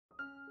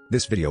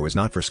This video is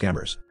not for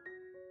scammers.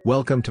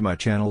 Welcome to my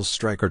channel's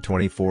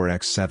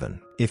Striker24x7.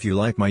 If you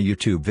like my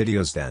YouTube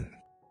videos, then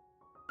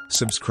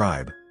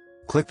subscribe,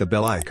 click the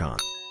bell icon,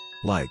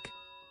 like,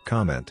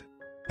 comment,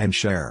 and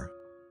share.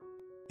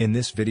 In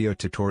this video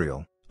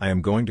tutorial, I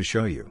am going to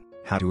show you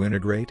how to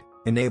integrate,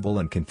 enable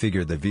and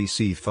configure the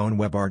viciphone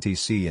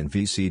WebRTC and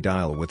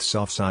vicidial with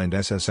self-signed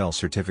SSL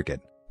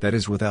certificate, that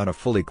is without a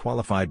fully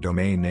qualified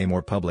domain name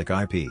or public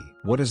IP.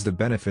 What is the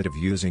benefit of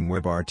using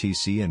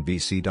WebRTC and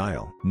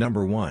vicidial?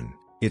 Number 1,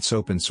 it's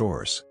open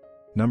source.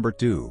 Number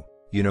 2,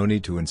 you don't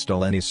need to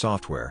install any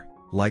software,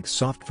 like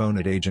Softphone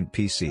at Agent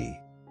PC.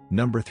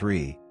 Number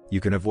 3,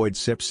 you can avoid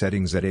SIP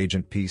settings at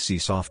Agent PC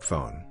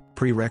Softphone.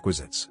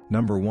 Prerequisites.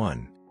 Number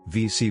 1,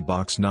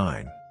 vicibox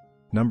 9.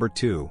 Number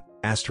 2,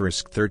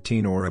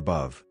 *13 or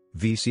above,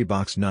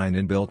 vicibox 9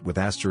 inbuilt with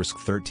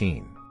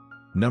 *13.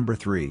 Number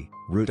 3,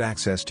 root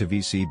access to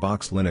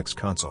vicibox Linux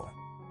console.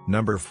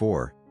 Number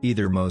 4,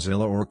 either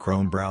Mozilla or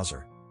Chrome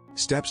browser.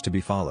 Steps to be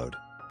followed.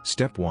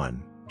 Step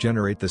 1,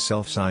 generate the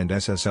self-signed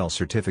SSL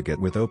certificate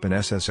with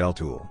OpenSSL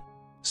tool.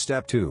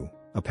 Step 2,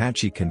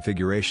 Apache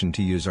configuration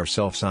to use our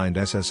self-signed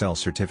SSL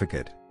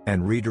certificate,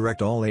 and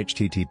redirect all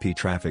HTTP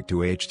traffic to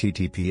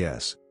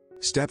HTTPS.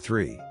 Step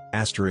 3,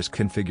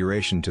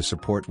 configuration to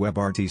support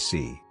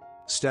WebRTC.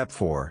 Step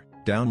 4,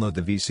 download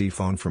the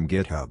viciphone from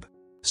GitHub.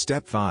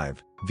 Step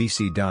 5,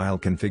 vicidial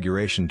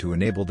configuration to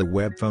enable the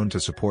webphone to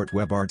support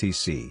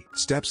WebRTC.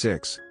 Step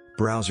 6,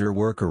 browser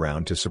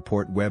workaround to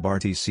support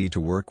WebRTC to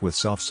work with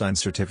self-signed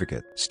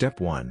certificate.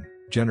 Step 1,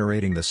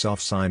 generating the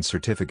self-signed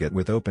certificate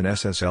with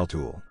OpenSSL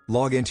tool.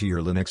 Log into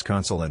your Linux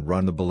console and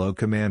run the below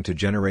command to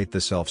generate the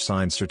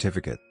self-signed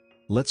certificate.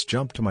 Let's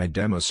jump to my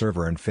demo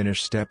server and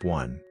finish step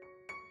 1.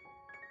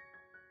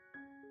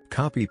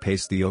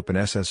 Copy-paste the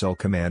OpenSSL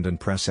command and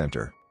press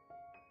enter.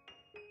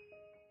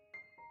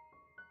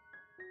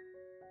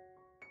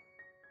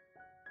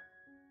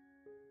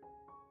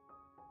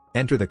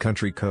 Enter the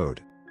country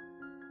code.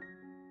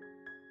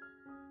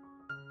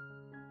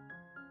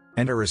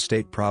 Enter a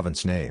state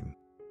province name.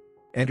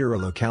 Enter a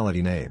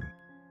locality name.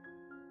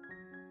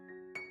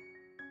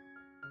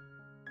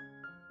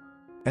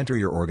 Enter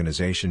your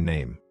organization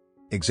name.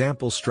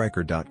 Example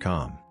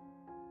striker.com.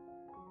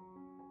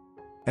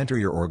 Enter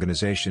your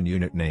organization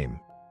unit name.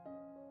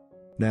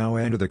 Now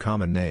enter the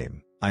common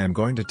name. I am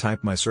going to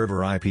type my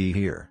server IP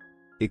here.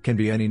 It can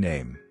be any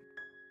name.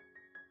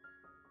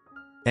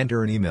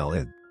 Enter an email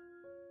ID.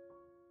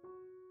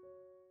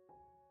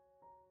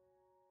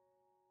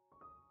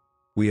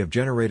 We have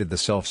generated the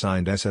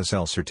self-signed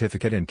SSL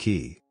certificate and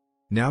key.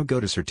 Now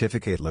go to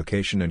certificate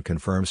location and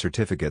confirm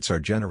certificates are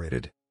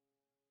generated.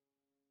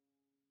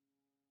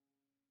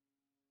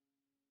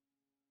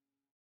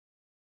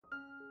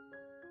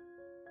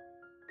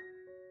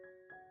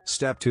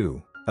 Step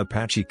 2,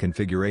 Apache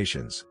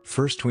configurations.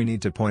 First we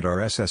need to point our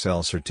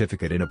SSL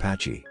certificate in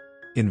Apache.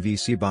 In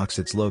vicibox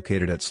it's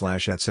located at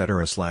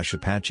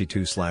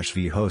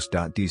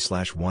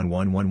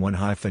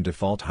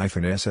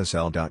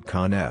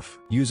 /etc/apache2/vhost.d/1111-default-ssl.conf.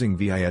 Using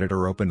vi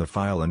editor, open the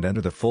file and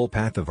enter the full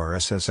path of our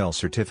SSL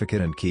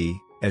certificate and key,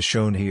 as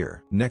shown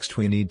here. Next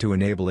we need to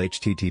enable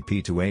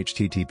HTTP to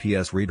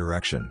HTTPS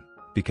redirection,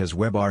 because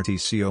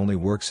WebRTC only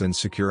works in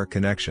secure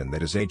connection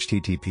that is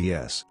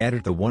HTTPS.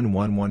 Edit the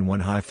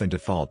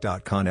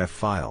 1111-default.conf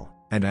file,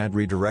 and add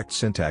redirect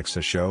syntax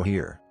as shown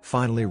here.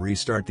 Finally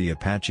restart the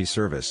Apache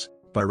service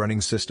by running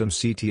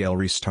systemctl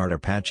restart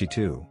Apache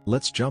 2.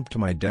 Let's jump to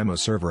my demo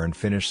server and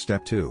finish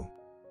step 2.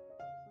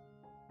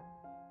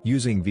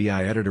 Using vi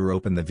editor,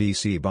 open the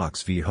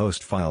vicibox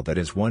vhost file that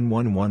is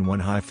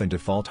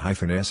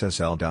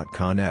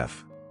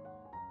 1111-default-ssl.conf.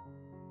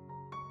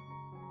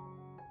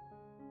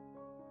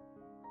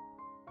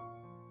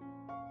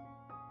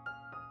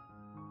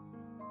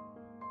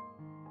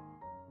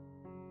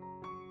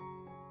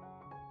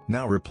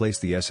 Now replace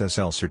the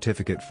SSL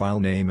certificate file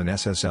name and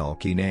SSL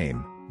key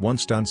name.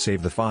 Once done,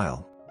 save the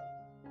file.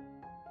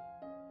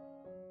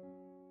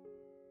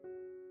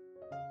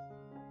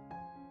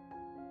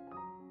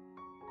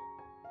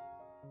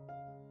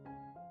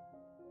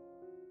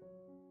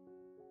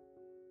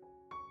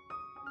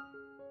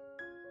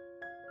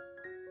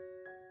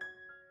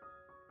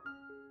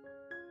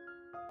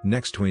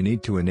 Next we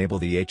need to enable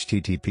the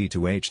HTTP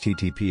to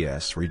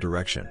HTTPS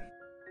redirection.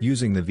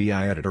 Using the vi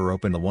editor,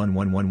 open the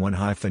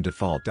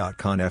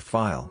 1111-default.conf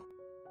file.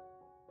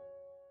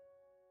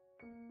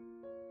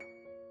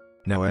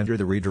 Now enter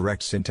the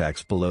redirect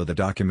syntax below the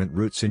document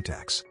root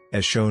syntax,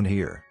 as shown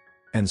here,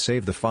 and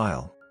save the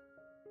file.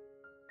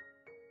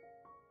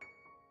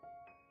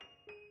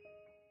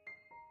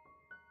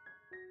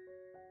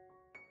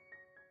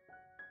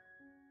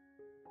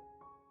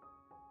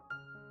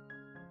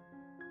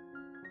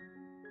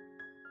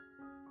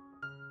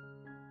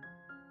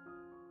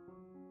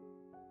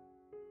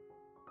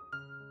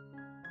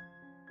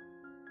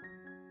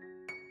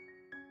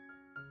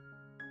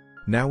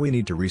 Now we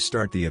need to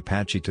restart the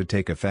Apache to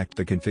take effect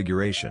the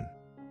configuration.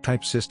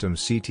 Type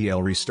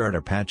systemctl restart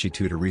Apache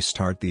 2 to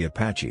restart the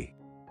Apache.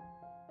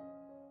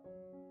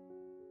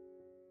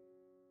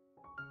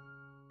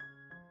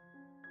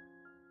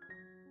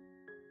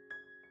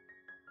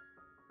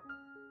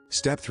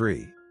 Step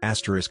 3.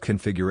 Asterisk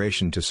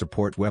configuration to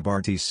support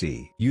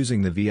WebRTC.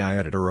 Using the VI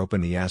editor,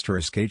 open the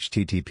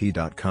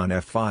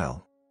 *http.conf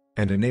file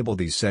and enable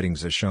these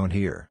settings as shown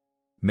here.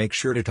 Make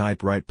sure to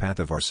type right path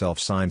of our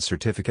self-signed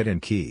certificate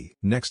and key.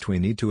 Next we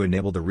need to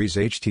enable the RES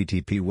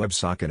HTTP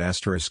WebSocket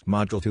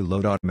 *module to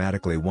load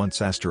automatically once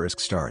 *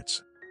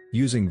 starts.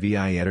 Using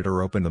VI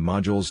editor, open the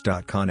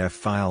modules.conf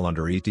file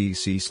under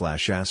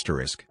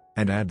etc/*,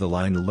 and add the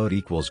line load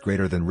equals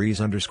greater than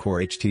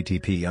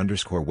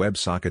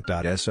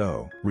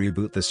res_http_websocket.so.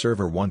 Reboot the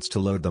server once to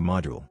load the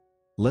module.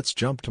 Let's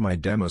jump to my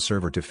demo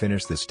server to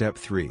finish the step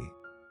 3.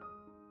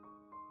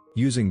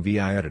 Using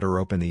VI editor,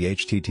 open the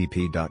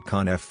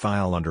http.conf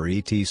file under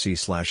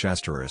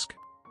etc/*.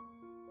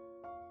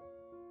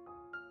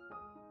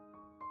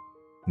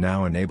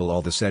 Now enable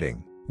all the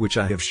setting, which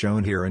I have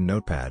shown here in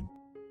Notepad.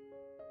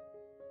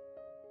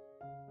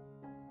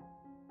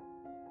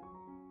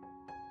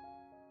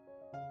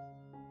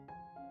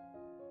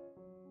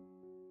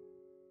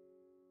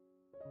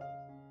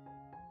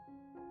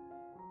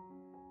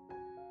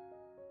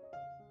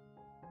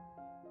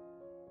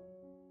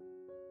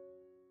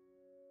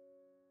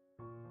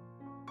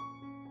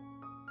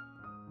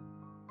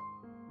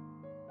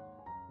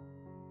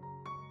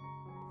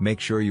 Make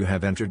sure you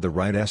have entered the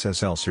right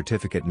SSL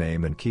certificate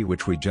name and key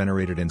which we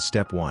generated in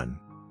step 1.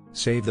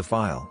 Save the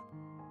file.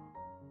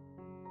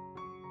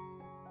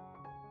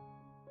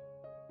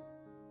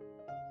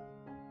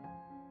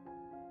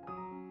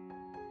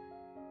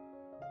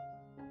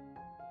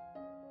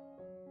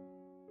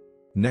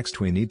 Next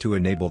we need to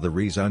enable the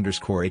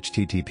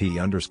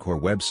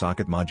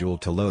res_http_websocket module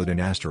to load in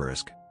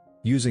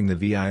 *. Using the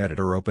VI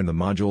editor, open the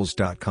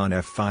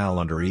modules.conf file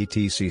under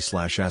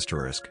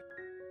etc/*.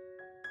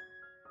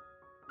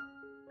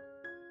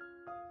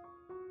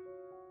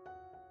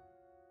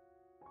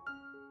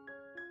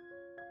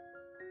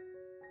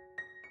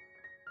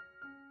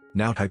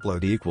 Now type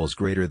load equals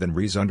greater than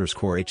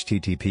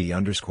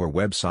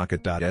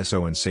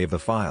res_http_websocket.so and save the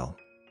file.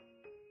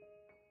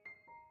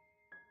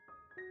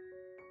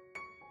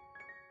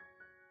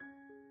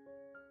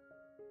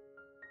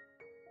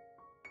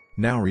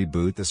 Now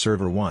reboot the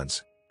server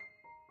once.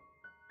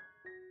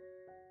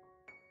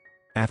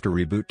 After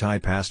reboot,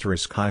 type *rx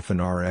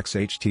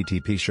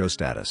http show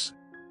status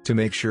to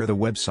make sure the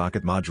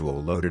WebSocket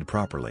module loaded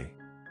properly.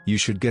 You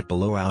should get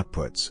below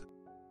outputs.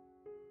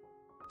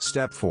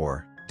 Step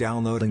 4.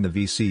 Downloading the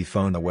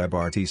viciphone, the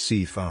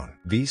WebRTC phone.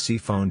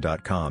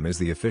 viciphone.com is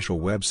the official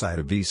website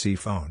of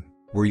viciphone,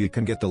 where you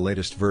can get the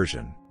latest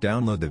version.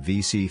 Download the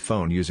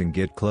viciphone using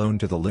git clone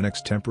to the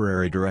Linux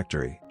temporary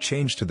directory.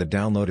 Change to the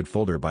downloaded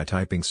folder by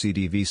typing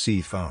cd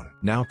viciphone.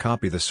 Now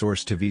copy the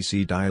source to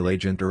vicidial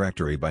agent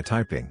directory by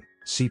typing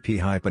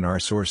cp-r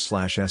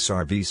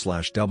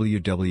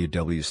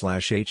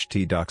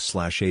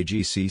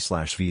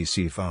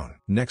source/srv/www/htdocs/agc/viciphone.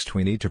 Next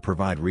we need to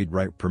provide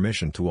read-write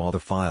permission to all the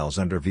files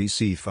under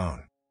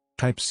viciphone.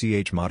 Type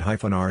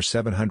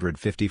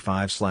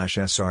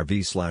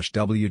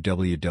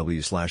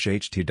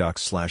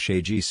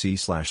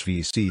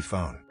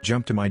chmod-r755/srv/www/htdocs/agc/viciphone.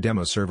 Jump to my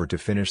demo server to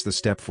finish the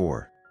step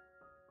 4.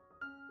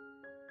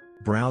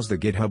 Browse the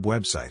GitHub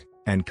website,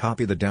 and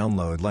copy the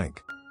download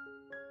link.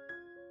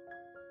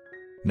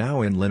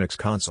 Now in Linux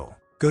console,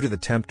 go to the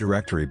temp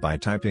directory by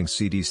typing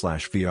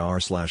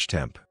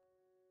cd/vir/temp.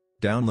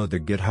 Download the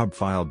GitHub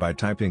file by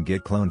typing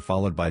git clone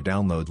followed by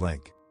download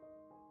link.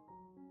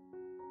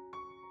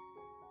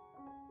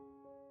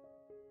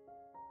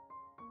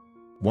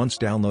 Once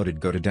downloaded,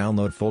 go to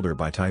download folder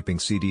by typing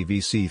cd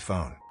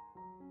viciphone.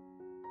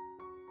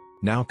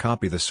 Now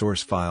copy the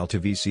source file to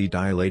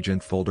vicidial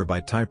agent folder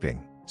by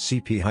typing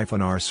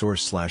cp-r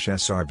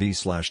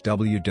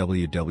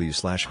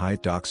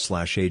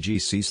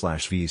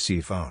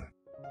source/srv/www/htdocs/agc/viciphone.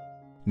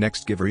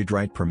 Next give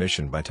read-write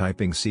permission by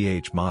typing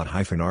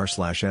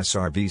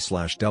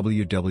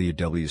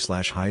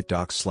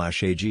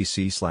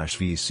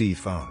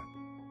chmod-r/srv/www/htdocs/agc/viciphone.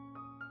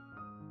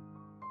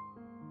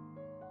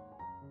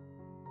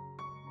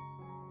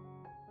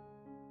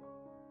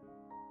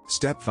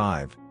 Step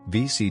 5.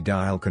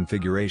 vicidial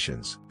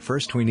configurations.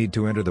 First we need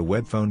to enter the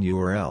webphone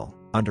URL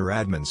under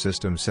admin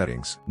system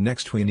settings.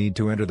 Next we need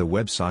to enter the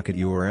WebSocket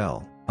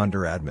URL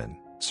under admin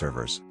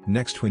servers.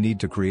 Next we need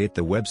to create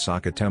the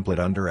WebSocket template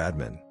under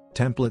admin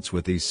templates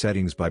with these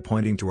settings by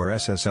pointing to our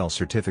SSL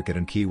certificate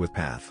and key with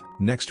path.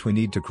 Next we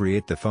need to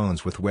create the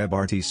phones with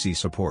WebRTC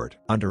support.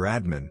 Under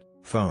admin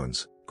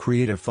phones,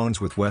 create a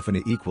phones with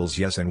webphone equals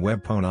yes and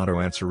webphone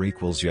auto answer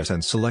equals yes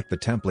and select the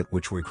template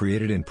which we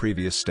created in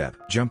previous step.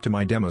 Jump to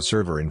my demo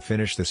server and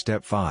finish the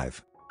step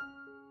 5.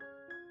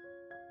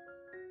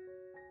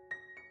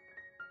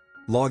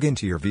 Log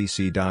into your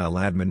vicidial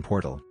admin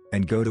portal,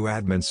 and go to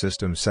admin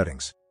system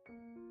settings.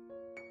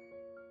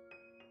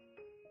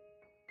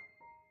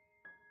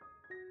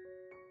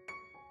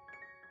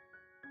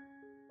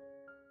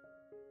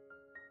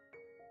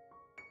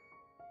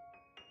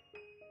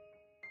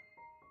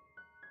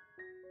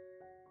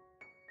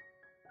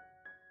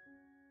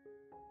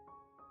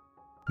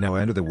 Now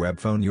enter the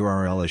webphone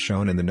URL as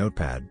shown in the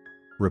notepad.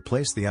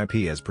 Replace the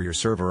IP as per your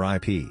server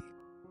IP.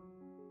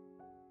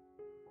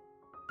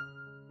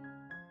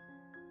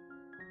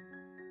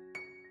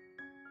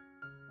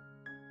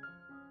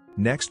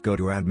 Next go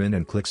to Admin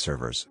and click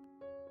Servers.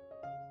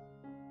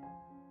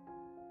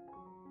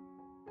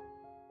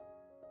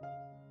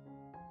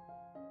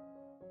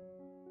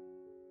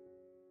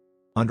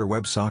 Under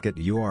WebSocket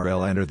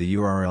URL, enter the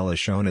URL as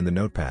shown in the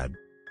notepad.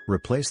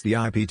 Replace the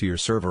IP to your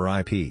server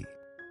IP.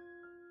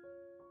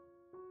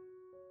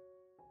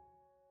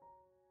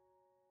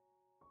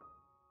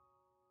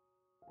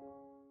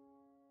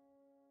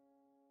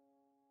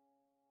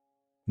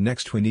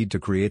 Next we need to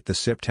create the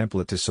SIP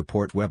template to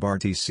support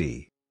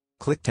WebRTC.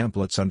 Click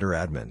Templates under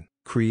Admin,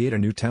 create a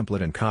new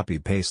template and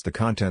copy-paste the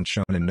content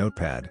shown in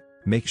Notepad.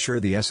 Make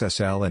sure the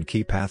SSL and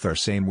key path are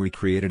same we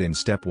created in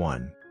step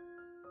 1.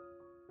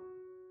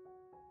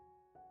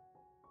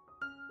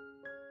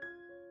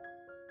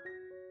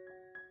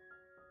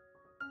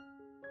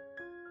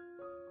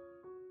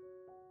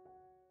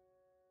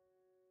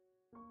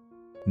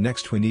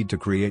 Next we need to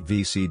create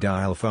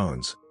vicidial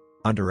phones.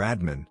 Under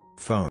Admin,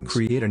 Phones,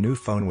 create a new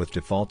phone with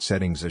default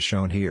settings as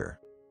shown here.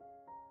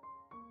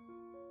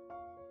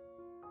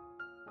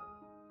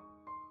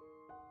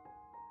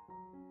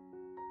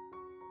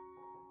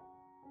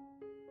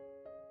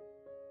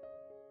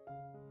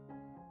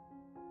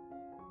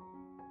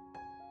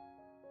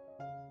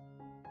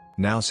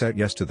 Now set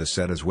yes to the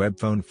Set as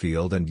Webphone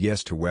field and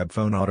yes to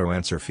Webphone Auto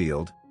Answer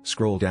field.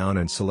 Scroll down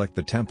and select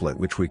the template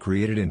which we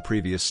created in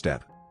previous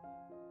step.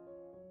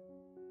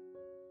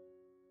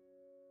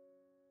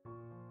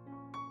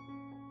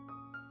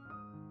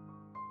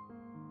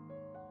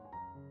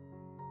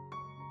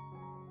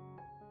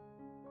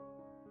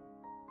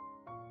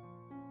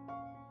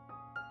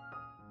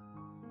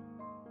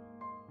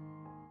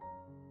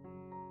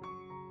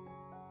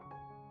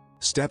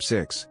 Step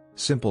 6.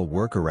 Simple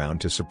workaround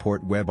to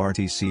support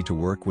WebRTC to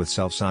work with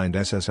self-signed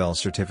SSL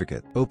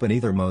certificate. Open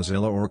either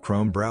Mozilla or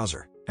Chrome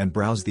browser, and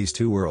browse these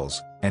two URLs,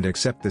 and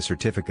accept the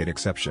certificate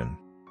exception.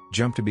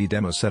 Jump to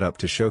demo setup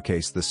to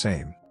showcase the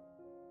same.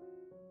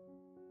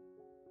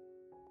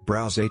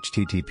 Browse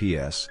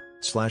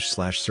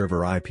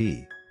https://server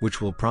IP,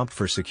 which will prompt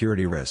for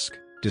security risk.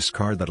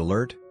 Discard that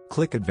alert,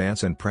 click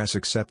Advance and press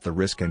Accept the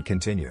risk and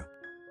continue.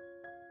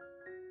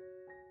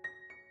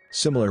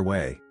 Similar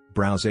way,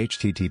 browse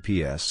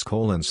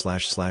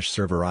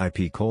https://server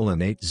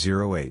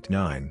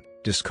IP:8089,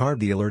 discard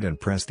the alert and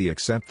press the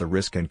Accept the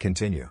risk and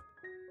continue.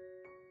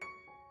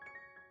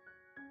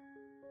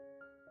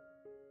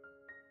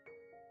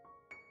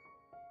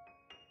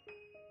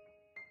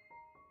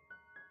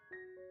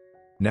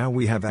 Now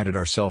we have added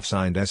our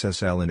self-signed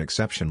SSL in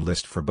exception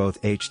list for both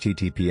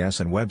HTTPS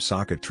and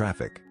WebSocket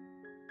traffic.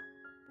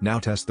 Now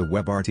test the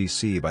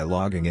WebRTC by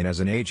logging in as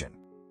an agent.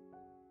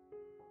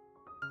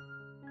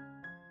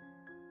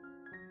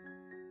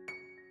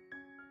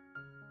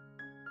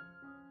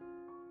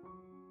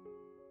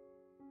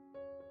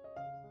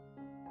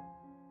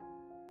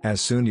 As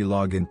soon you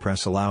log in,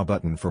 press Allow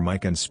button for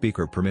mic and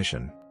speaker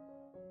permission.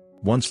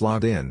 Once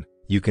logged in,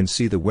 you can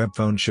see the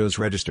webphone shows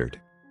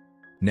registered.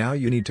 Now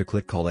you need to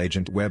click Call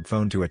Agent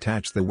Webphone to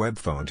attach the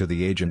webphone to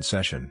the agent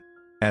session.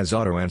 As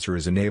auto answer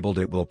is enabled,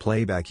 it will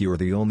play back you are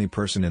the only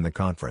person in the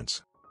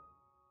conference.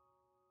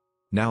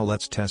 Now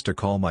let's test a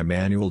call by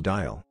manual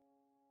dial.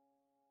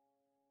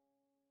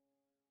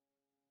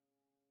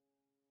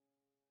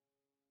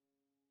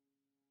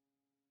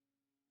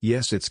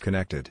 Yes, it's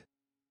connected.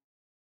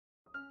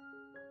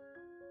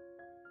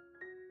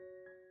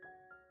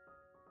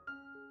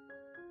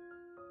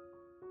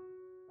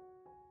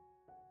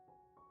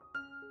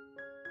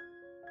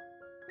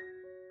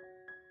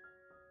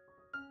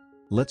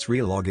 Let's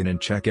re-log in and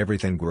check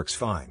everything works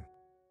fine.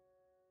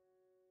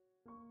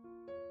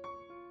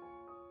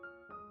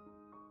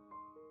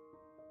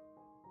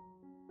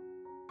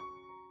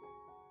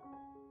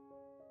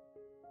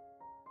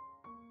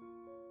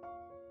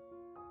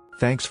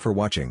 Thanks for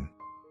watching.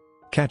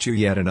 Catch you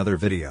yet another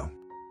video.